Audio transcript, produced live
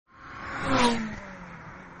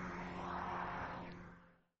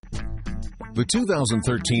The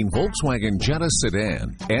 2013 Volkswagen Jetta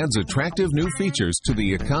sedan adds attractive new features to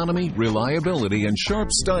the economy, reliability, and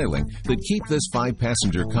sharp styling that keep this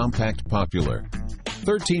 5-passenger compact popular.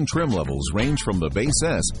 13 trim levels range from the base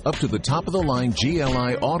S up to the top-of-the-line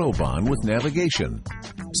GLI Autobahn with navigation.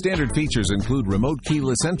 Standard features include remote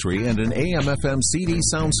keyless entry and an AM/FM CD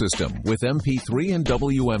sound system with MP3 and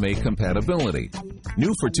WMA compatibility.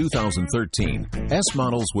 New for 2013, S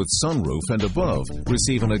models with sunroof and above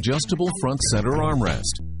receive an adjustable front center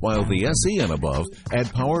armrest, while the SE and above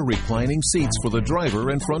add power reclining seats for the driver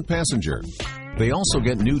and front passenger. They also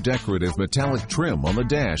get new decorative metallic trim on the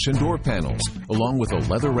dash and door panels, along with a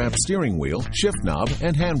leather-wrapped steering wheel, shift knob,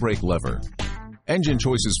 and handbrake lever. Engine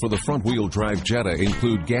choices for the front-wheel drive Jetta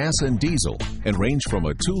include gas and diesel and range from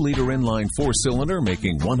a 2-liter inline 4-cylinder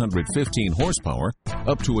making 115 horsepower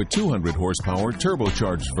up to a 200 horsepower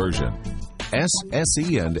turbocharged version. S,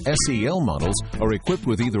 SE, and SEL models are equipped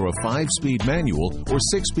with either a 5-speed manual or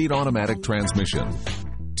 6-speed automatic transmission.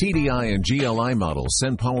 TDI and GLI models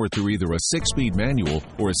send power through either a 6-speed manual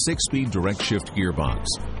or a 6-speed direct shift gearbox.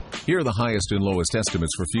 Here are the highest and lowest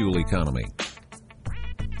estimates for fuel economy.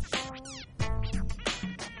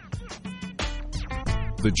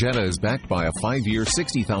 The Jetta is backed by a 5-year,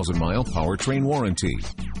 60,000-mile powertrain warranty.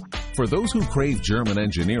 For those who crave German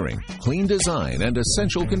engineering, clean design, and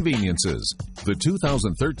essential conveniences, the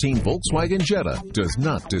 2013 Volkswagen Jetta does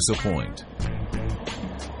not disappoint.